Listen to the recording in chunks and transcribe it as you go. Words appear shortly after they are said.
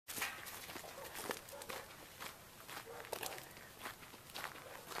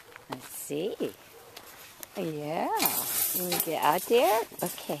see. Yeah. You want to get out there?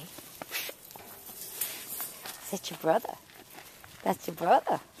 Okay. Is that your brother? That's your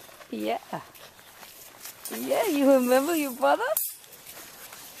brother. Yeah. Yeah, you remember your brother?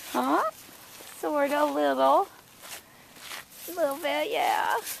 Huh? Sort of, little. A little bit,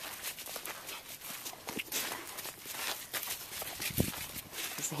 yeah.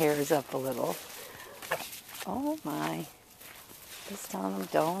 His hair is up a little. Oh my. Just telling him,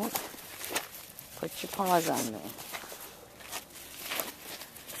 don't put your paws on me.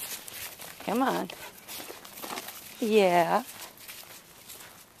 Come on. Yeah.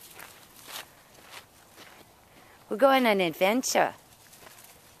 We're going on an adventure.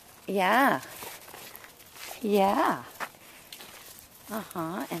 Yeah. Yeah.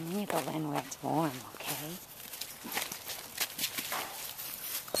 And then you go in where it's warm, okay?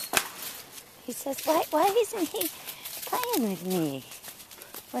 He says, why isn't he playing with me?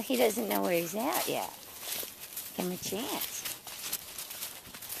 Well, he doesn't know where he's at yet. Give him a chance.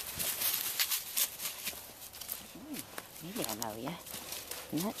 Maybe I know you.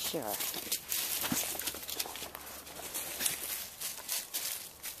 I'm not sure.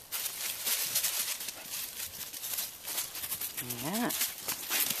 Yeah.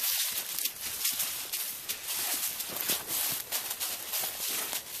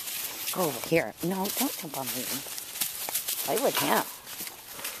 Go over here. No, don't jump on me. Play with him.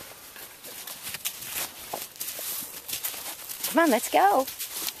 Come on, let's go.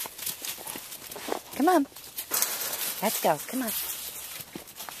 Come on. Let's go. Come on.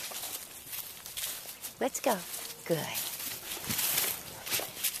 Let's go. Good.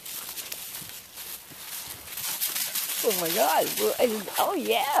 Oh my God. Oh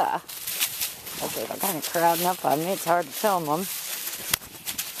yeah. Okay, they're kind of crowding up on me. It's hard to film them.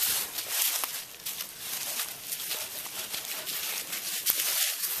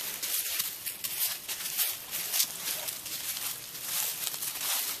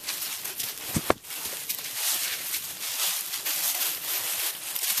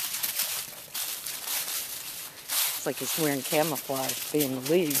 It's like he's wearing camouflage, being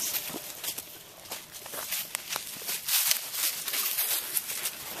the leaves.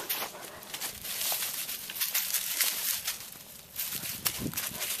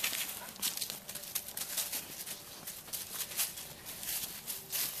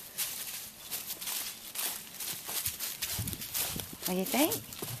 What do you think?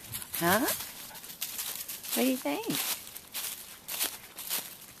 Huh? What do you think?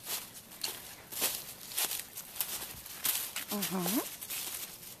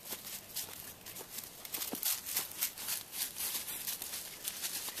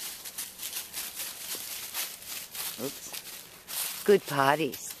 Oops. Good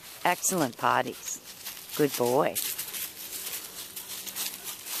potties. Excellent potties. Good boy.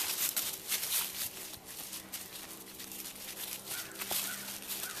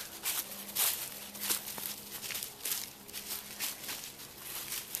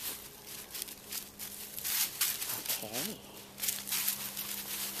 Okay.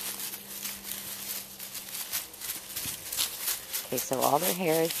 Okay, so all their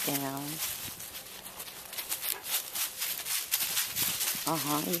hair is down.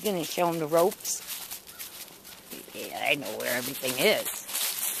 You're going to show them the ropes? Yeah, I know where everything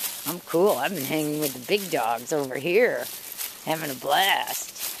is. I'm cool. I've been hanging with the big dogs over here, having a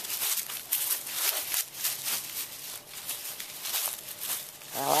blast.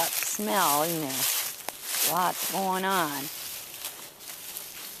 Got a lot to smell, isn't there? Lots going on.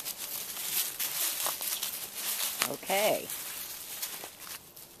 Okay.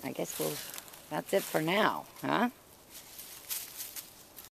 I guess that's it for now, huh?